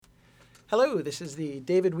Hello, this is the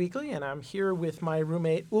David Weekly, and I'm here with my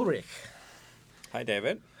roommate Ulrich. Hi,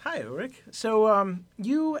 David. Hi, Ulrich. So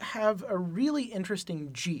you have a really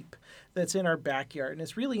interesting Jeep that's in our backyard, and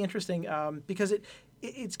it's really interesting because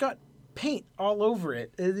it's got paint all over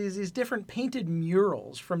it. These different painted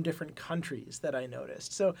murals from different countries that I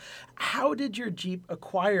noticed. So how did your Jeep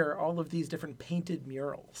acquire all of these different painted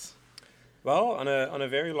murals? Well, on a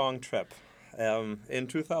very long trip. In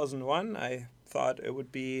 2001, I thought it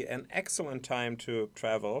would be an excellent time to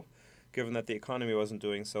travel, given that the economy wasn't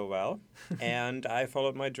doing so well. And I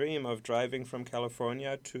followed my dream of driving from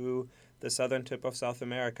California to the southern tip of South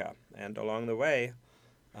America. And along the way,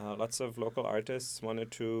 lots of local artists wanted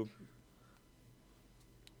to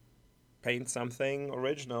paint something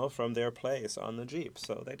original from their place on the Jeep,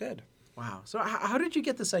 so they did. Wow. So how did you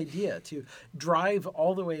get this idea to drive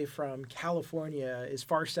all the way from California as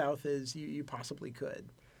far south as you possibly could?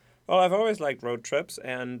 Well, I've always liked road trips,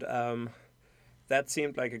 and that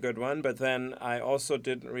seemed like a good one. But then I also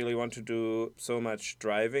didn't really want to do so much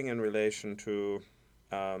driving in relation to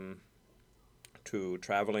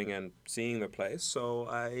traveling and seeing the place. So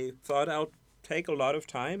I thought I'll take a lot of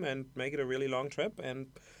time and make it a really long trip and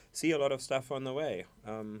see a lot of stuff on the way.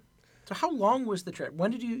 So how long was the trip?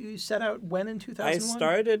 When did you set out? When in 2001? I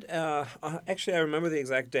started, actually, I remember the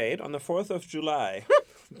exact date, on the 4th of July,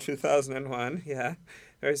 2001. Yeah,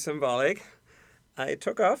 very symbolic. I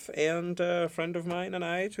took off, and a friend of mine and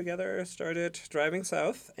I together started driving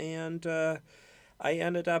south, and I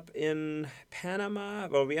ended up in Panama.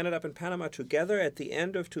 Well, we ended up in Panama together at the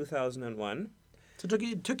end of 2001. So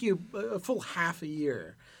it took you a full half a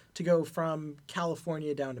year to go from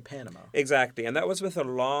California down to Panama. Exactly, and that was with a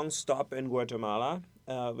long stop in Guatemala,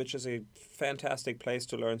 which is a fantastic place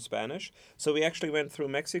to learn Spanish. So we actually went through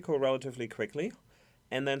Mexico relatively quickly,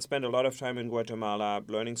 and then spent a lot of time in Guatemala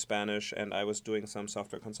learning Spanish, and I was doing some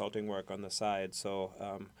software consulting work on the side. So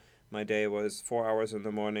my day was 4 hours in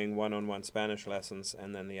the morning, one-on-one Spanish lessons,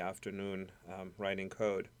 and then the afternoon writing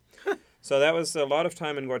code. So that was a lot of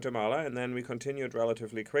time in Guatemala, and then we continued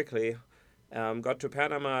relatively quickly. Got to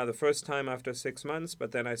Panama the first time after 6 months,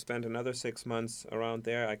 but then I spent another 6 months around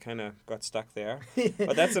there. I kind of got stuck there.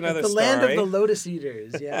 But that's another story. The land of the lotus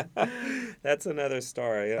eaters, yeah. That's another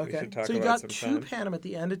story. Okay. We should talk so you about got to Panama at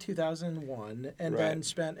the end of 2001 and then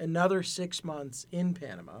spent another 6 months in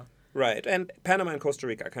Panama. Right, and Panama and Costa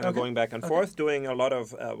Rica, kind of going back and forth, doing a lot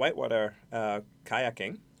of whitewater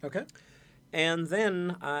kayaking. Okay. And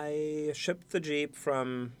then I shipped the Jeep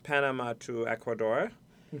from Panama to Ecuador.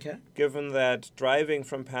 Okay. Given that driving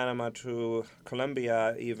from Panama to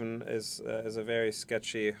Colombia even is a very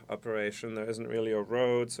sketchy operation. There isn't really a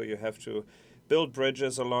road, so you have to build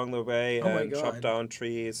bridges along the way and chop down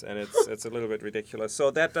trees, and it's a little bit ridiculous. So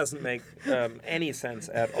that doesn't make any sense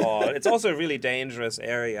at all. It's also a really dangerous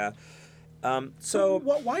area. So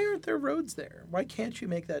why aren't there roads there? Why can't you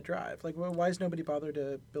make that drive? Like, why is nobody bothered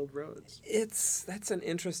to build roads? That's an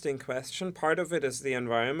interesting question. Part of it is the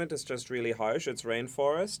environment is just really harsh. It's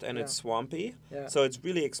rainforest and it's swampy. Yeah. So it's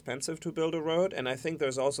really expensive to build a road. And I think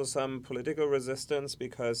there's also some political resistance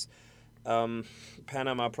because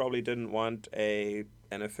Panama probably didn't want an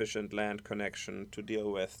efficient land connection to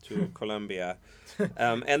deal with to Colombia.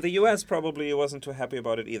 And the U.S. probably wasn't too happy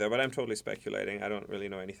about it either, but I'm totally speculating. I don't really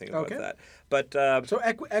know anything about that. But so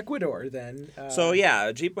Ecuador then? So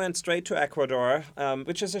yeah, Jeep went straight to Ecuador,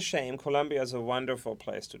 which is a shame. Colombia is a wonderful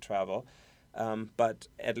place to travel. But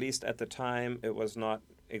at least at the time, it was not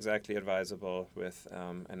exactly advisable with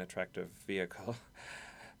an attractive vehicle.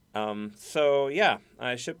 So yeah,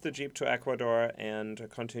 I shipped the Jeep to Ecuador and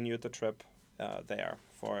continued the trip there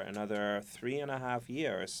for another 3.5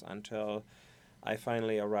 years until I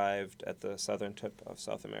finally arrived at the southern tip of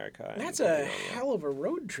South America. That's a hell of a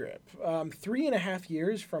road trip. 3.5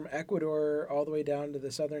 years from Ecuador all the way down to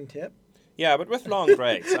the southern tip. Yeah, but with long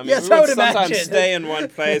breaks. I mean, yes, we would sometimes imagine. Stay in one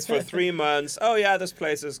place for 3 months. Oh yeah, this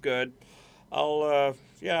place is good.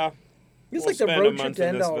 It's like the road trip to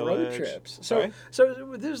end all road trips. So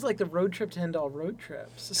this is like the road trip to end all road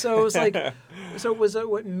trips. So it's like, so was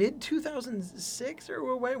it mid 2006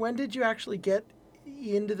 or when did you actually get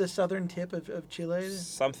into the southern tip of Chile?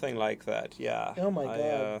 Something like that, yeah. Oh my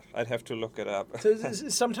God! I'd have to look it up. So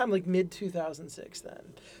sometime like mid 2006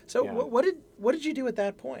 then. So what did you do at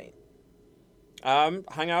that point?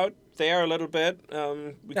 Hung out there a little bit.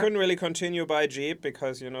 We couldn't really continue by Jeep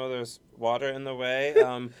because, there's water in the way.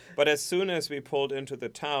 But as soon as we pulled into the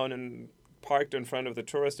town and parked in front of the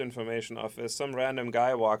tourist information office, some random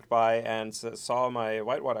guy walked by and saw my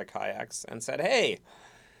whitewater kayaks and said, "Hey,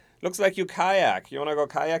 looks like you kayak. You want to go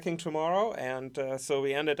kayaking tomorrow?" And so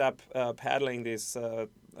we ended up paddling these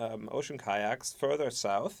ocean kayaks further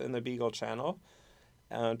south in the Beagle Channel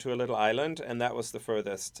to a little island, and that was the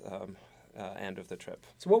furthest end of the trip.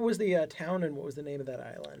 So what was the town and what was the name of that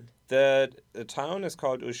island? The town is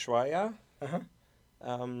called Ushuaia. Uh-huh.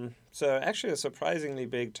 So actually a surprisingly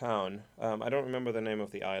big town. I don't remember the name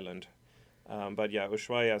of the island. But yeah,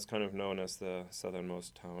 Ushuaia is kind of known as the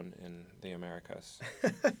southernmost town in the Americas.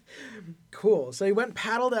 Cool. So you went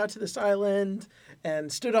paddled out to this island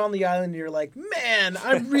and stood on the island and you're like, man,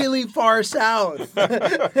 I'm really far south.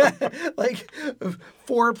 Like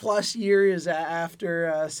 4+ years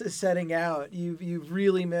after setting out, you've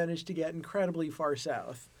really managed to get incredibly far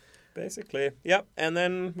south. Basically, yep. And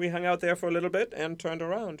then we hung out there for a little bit and turned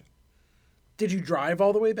around. Did you drive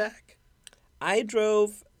all the way back? I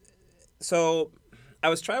drove. So I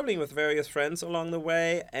was traveling with various friends along the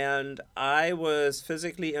way, and I was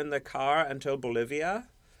physically in the car until Bolivia.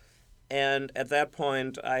 And at that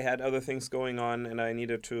point, I had other things going on, and I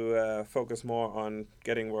needed to focus more on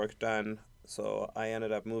getting work done. So I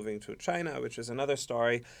ended up moving to China, which is another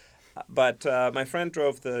story. But my friend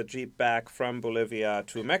drove the Jeep back from Bolivia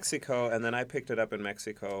to Mexico, and then I picked it up in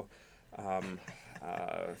Mexico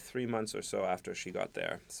 3 months or so after she got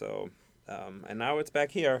there. So... and now it's back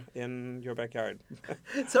here in your backyard.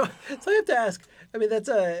 So I have to ask, I mean, it's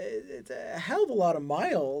a hell of a lot of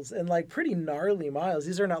miles and like pretty gnarly miles.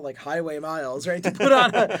 These are not like highway miles, right? To put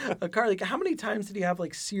on a car. Like how many times did you have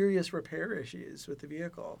like serious repair issues with the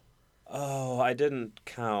vehicle? Oh, I didn't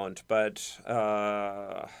count, but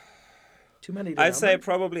Too many to I'd say number?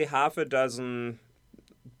 probably half a dozen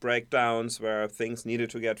breakdowns where things needed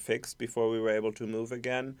to get fixed before we were able to move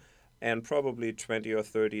again. And probably 20 or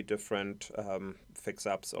 30 different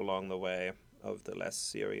fix-ups along the way of the less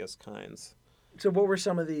serious kinds. So what were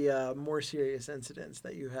some of the more serious incidents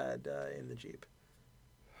that you had in the Jeep?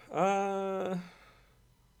 One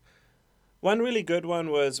really good one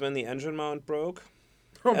was when the engine mount broke.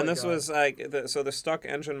 Oh my And this God. was like, the stock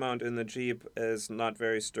engine mount in the Jeep is not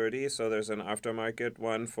very sturdy, so there's an aftermarket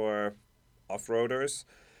one for off-roaders,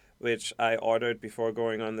 which I ordered before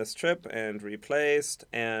going on this trip and replaced,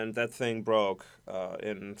 and that thing broke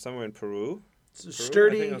somewhere in Peru. It's a Peru? I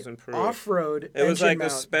sturdy think it was in Peru. off-road It was engine like a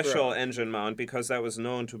mount special broke. engine mount because that was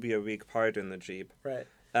known to be a weak part in the Jeep. Right.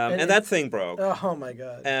 And that thing broke. Oh my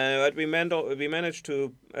God. But we managed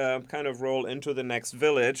to kind of roll into the next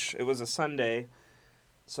village. It was a Sunday,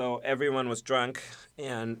 so everyone was drunk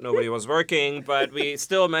and nobody was working, but we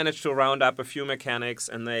still managed to round up a few mechanics,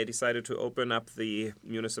 and they decided to open up the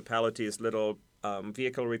municipality's little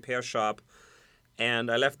vehicle repair shop.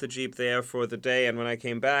 And I left the Jeep there for the day, and when I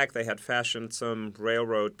came back, they had fashioned some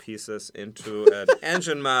railroad pieces into an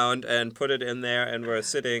engine mount and put it in there, and were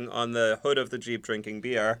sitting on the hood of the Jeep drinking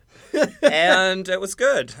beer. And it was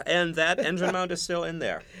good. And that engine mount is still in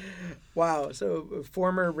there. Wow. So a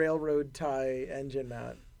former railroad tie engine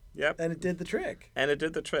mount. Yep. And it did the trick. And it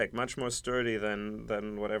did the trick. Much more sturdy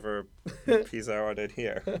than whatever piece I ordered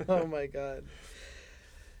here. Oh my God.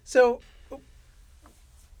 So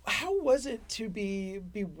how was it to be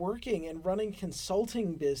working and running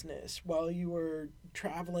consulting business while you were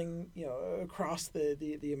traveling, across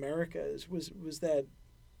the Americas? What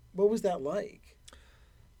was that like?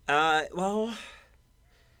 Well,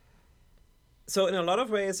 so in a lot of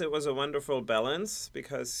ways it was a wonderful balance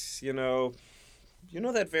because, you know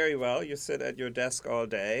that very well. You sit at your desk all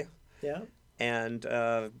day. Yeah. And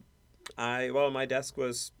my desk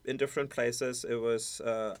was in different places. It was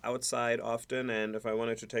outside often, and if I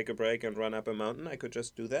wanted to take a break and run up a mountain, I could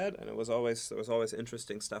just do that. And there was always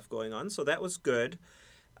interesting stuff going on, so that was good.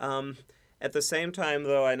 At the same time,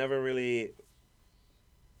 though, I never really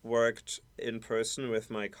worked in person with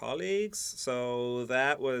my colleagues, so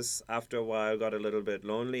that was, after a while, got a little bit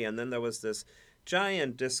lonely. And then there was this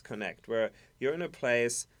giant disconnect where you're in a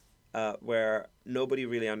place where nobody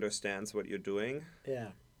really understands what you're doing. Yeah.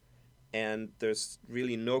 And there's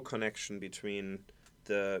really no connection between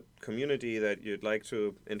the community that you'd like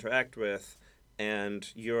to interact with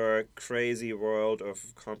and your crazy world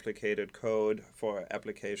of complicated code for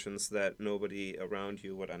applications that nobody around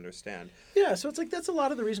you would understand. Yeah, so it's like that's a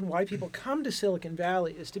lot of the reason why people come to Silicon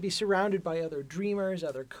Valley is to be surrounded by other dreamers,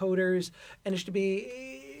 other coders, and it's to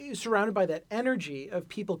be surrounded by that energy of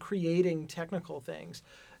people creating technical things.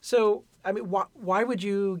 So, I mean, why would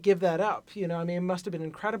you give that up? It must have been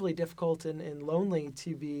incredibly difficult and lonely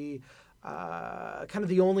to be kind of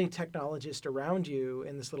the only technologist around you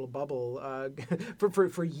in this little bubble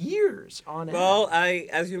for years on end. Well,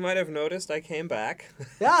 as you might have noticed, I came back.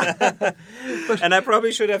 Yeah. And I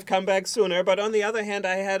probably should have come back sooner. But on the other hand,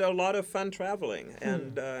 I had a lot of fun traveling.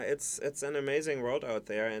 And it's an amazing world out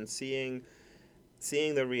there. And seeing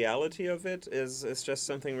seeing the reality of it is just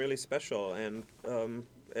something really special, and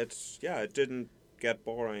it didn't get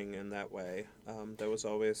boring in that way. There was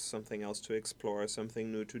always something else to explore,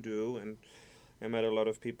 something new to do, and I met a lot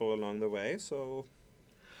of people along the way, so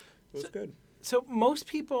it was good. So most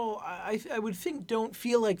people, I would think, don't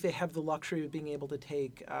feel like they have the luxury of being able to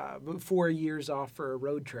take 4 years off for a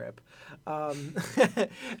road trip. Um,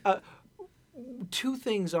 uh, Two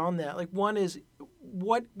things on that. Like one is,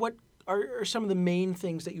 what are some of the main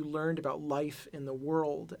things that you learned about life in the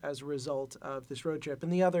world as a result of this road trip?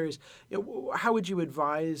 And the other is, how would you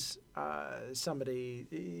advise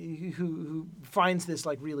somebody who finds this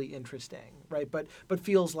like really interesting, right? But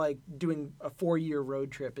feels like doing a 4-year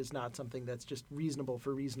road trip is not something that's just reasonable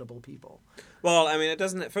for reasonable people. Well, I mean, it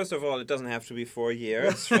doesn't. First of all, it doesn't have to be 4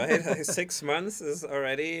 years, right? 6 months is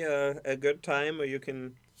already a good time where you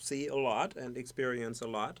can see a lot and experience a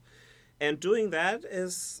lot. And doing that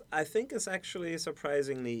I think, is actually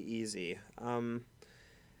surprisingly easy.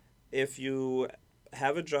 If you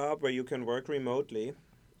have a job where you can work remotely,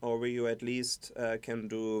 or where you at least can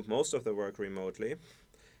do most of the work remotely,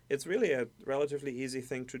 it's really a relatively easy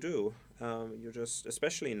thing to do. You just,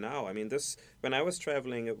 especially now, I mean, when I was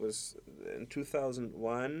traveling, it was in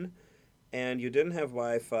 2001, and you didn't have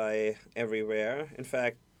Wi-Fi everywhere. In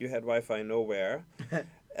fact, you had Wi-Fi nowhere.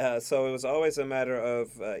 So it was always a matter of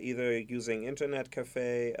either using internet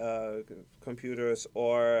cafe computers,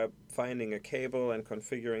 or finding a cable and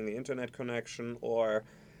configuring the internet connection, or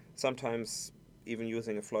sometimes even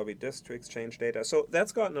using a floppy disk to exchange data. So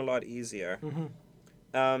that's gotten a lot easier.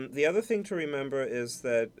 The other thing to remember is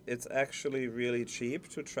that it's actually really cheap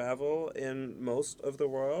to travel in most of the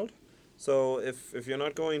world. So if you're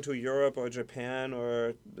not going to Europe or Japan,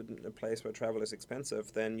 or a place where travel is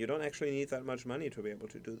expensive, then you don't actually need that much money to be able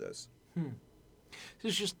to do this.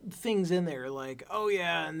 There's just things in there like, oh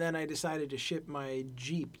yeah, and then I decided to ship my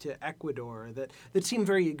Jeep to Ecuador that seemed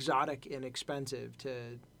very exotic and expensive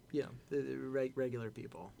to the regular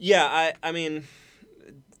people. Yeah, I mean,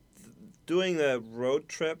 doing the road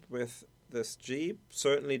trip with this Jeep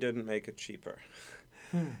certainly didn't make it cheaper.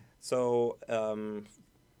 So,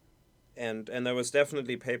 and there was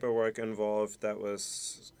definitely paperwork involved that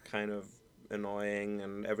was kind of annoying,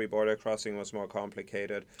 and every border crossing was more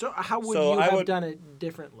complicated. So how would you have done it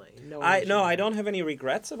differently? I don't have any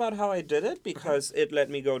regrets about how I did it, because it let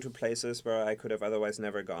me go to places where I could have otherwise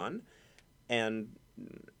never gone, and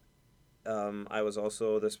I was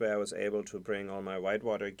also, this way I was able to bring all my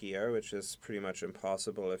whitewater gear, which is pretty much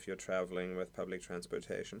impossible if you're traveling with public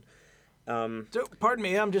transportation. So, pardon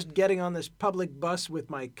me, I'm just getting on this public bus with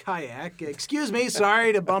my kayak. Excuse me,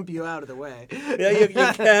 sorry to bump you out of the way. Yeah, you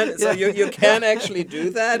can. So you can actually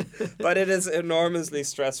do that, but it is enormously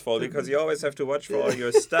stressful, because you always have to watch for all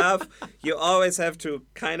your stuff. You always have to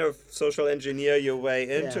kind of social engineer your way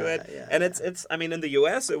into it, and it's. I mean, in the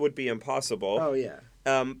U.S. it would be impossible. Oh yeah.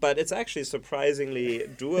 But it's actually surprisingly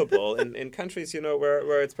doable in countries,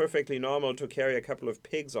 where it's perfectly normal to carry a couple of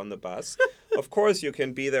pigs on the bus. Of course, you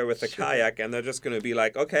can be there with a kayak, and they're just going to be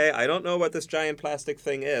like, okay, I don't know what this giant plastic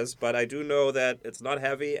thing is, but I do know that it's not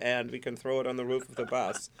heavy, and we can throw it on the roof of the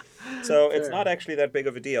bus. So it's not actually that big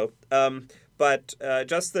of a deal. But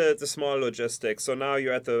just the small logistics. So now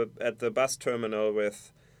you're at the bus terminal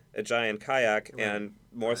with a giant kayak and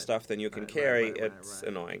more stuff than you can carry. It's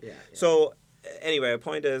annoying. Yeah. So anyway, the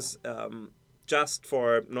point is, just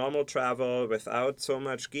for normal travel without so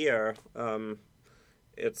much gear,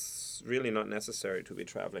 it's really not necessary to be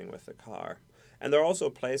traveling with a car. And there are also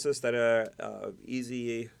places that are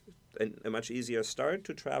a much easier start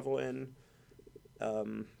to travel in,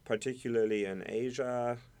 particularly in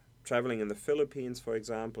Asia. Traveling in the Philippines, for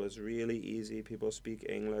example, is really easy. People speak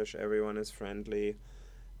English, everyone is friendly,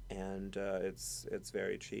 and it's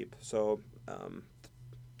very cheap. So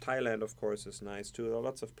Thailand, of course, is nice too. There are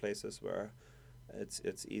lots of places where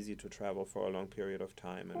it's easy to travel for a long period of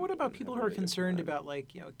time. And, what about people who are concerned time. about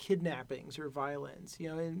kidnappings or violence?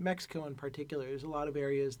 In Mexico in particular, there's a lot of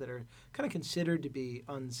areas that are kind of considered to be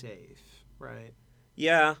unsafe, right?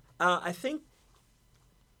 Yeah, I think.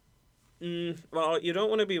 Well, you don't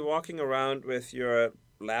want to be walking around with your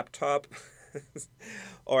laptop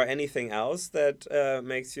or anything else that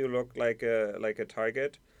makes you look like a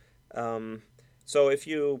target. So if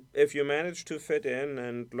you manage to fit in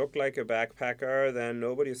and look like a backpacker, then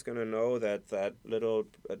nobody's going to know that little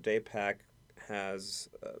day pack has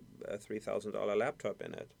a $3,000 laptop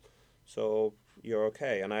in it. So you're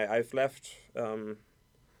okay. And I've left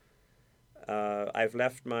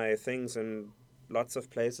my things in lots of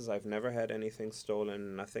places. I've never had anything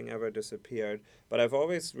stolen. Nothing ever disappeared. But I've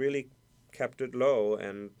always really kept it low,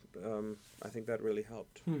 and I think that really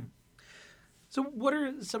helped. So, what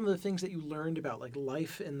are some of the things that you learned about like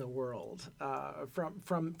life in the world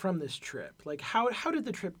from this trip? Like, how did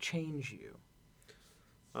the trip change you?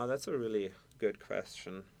 Oh, that's a really good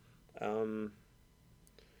question. Um,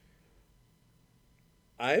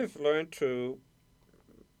 I've learned to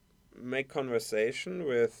make conversation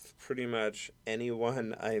with pretty much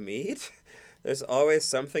anyone I meet. There's always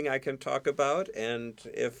something I can talk about, and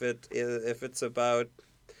if it's about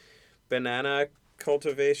banana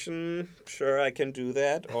cultivation, sure I can do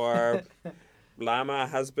that, or llama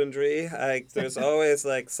husbandry. There's always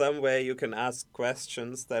like some way you can ask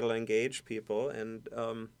questions that'll engage people, and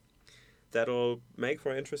that'll make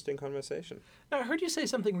for interesting conversation. Now, I heard you say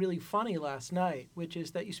something really funny last night, which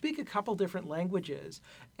is that you speak a couple different languages,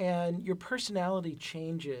 and your personality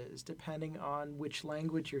changes depending on which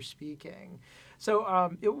language you're speaking. So,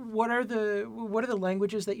 what are the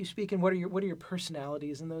languages that you speak, and what are your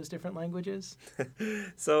personalities in those different languages?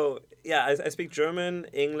 So yeah, I speak German,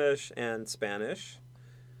 English, and Spanish,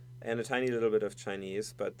 and a tiny little bit of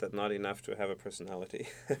Chinese, but not enough to have a personality.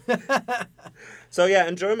 So yeah,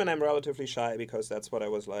 in German I'm relatively shy because that's what I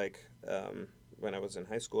was like when I was in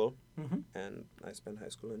high school, and I spent high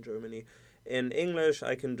school in Germany. In English,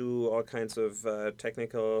 I can do all kinds of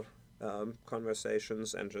technical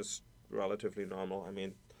conversations and just relatively normal. I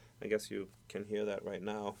mean, I guess you can hear that right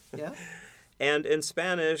now. Yeah. And in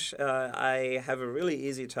Spanish, I have a really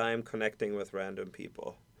easy time connecting with random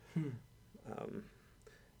people. Um,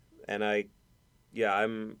 and I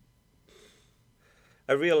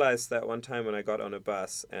realized that one time when I got on a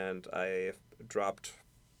bus and I dropped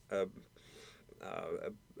a,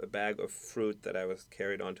 a bag of fruit that I was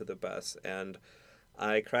carried onto the bus, and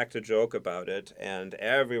I cracked a joke about it, and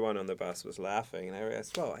everyone on the bus was laughing, and I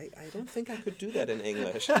realized, well, I don't think I could do that in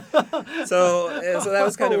English. So that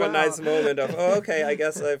was kind of a nice moment of, oh, okay, I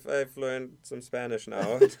guess I've learned some Spanish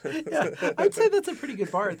now. Yeah, I'd say that's a pretty good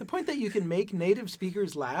bar. At the point that you can make native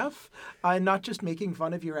speakers laugh, and not just making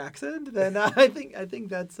fun of your accent, then I think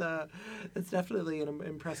that's definitely an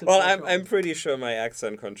impressive. Well, threshold. I'm pretty sure my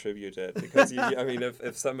accent contributed, because I mean,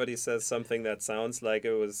 if somebody says something that sounds like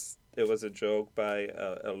it was a joke by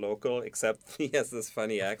a local, except he has this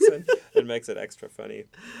funny accent, it makes it extra funny.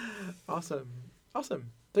 Awesome.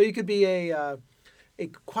 So you could be a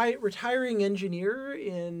quiet retiring engineer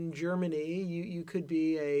in Germany. You could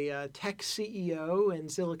be a tech CEO in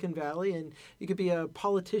Silicon Valley, and you could be a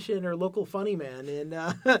politician or local funny man in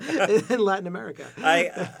in Latin America.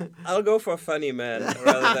 I'll go for funny man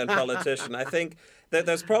rather than politician. I think that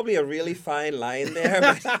there's probably a really fine line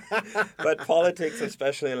there, but politics,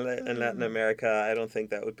 especially in Latin America, I don't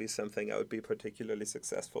think that would be something I would be particularly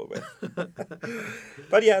successful with.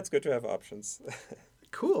 But yeah, it's good to have options.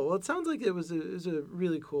 Cool. Well, it sounds like it was a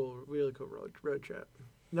really cool road trip.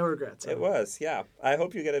 No regrets. It was, yeah. I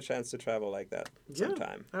hope you get a chance to travel like that Yeah,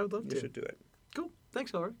 sometime. I would love to. You should do it. Cool.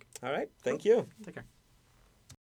 Thanks, Ulrich. All right. Thank you. Take care.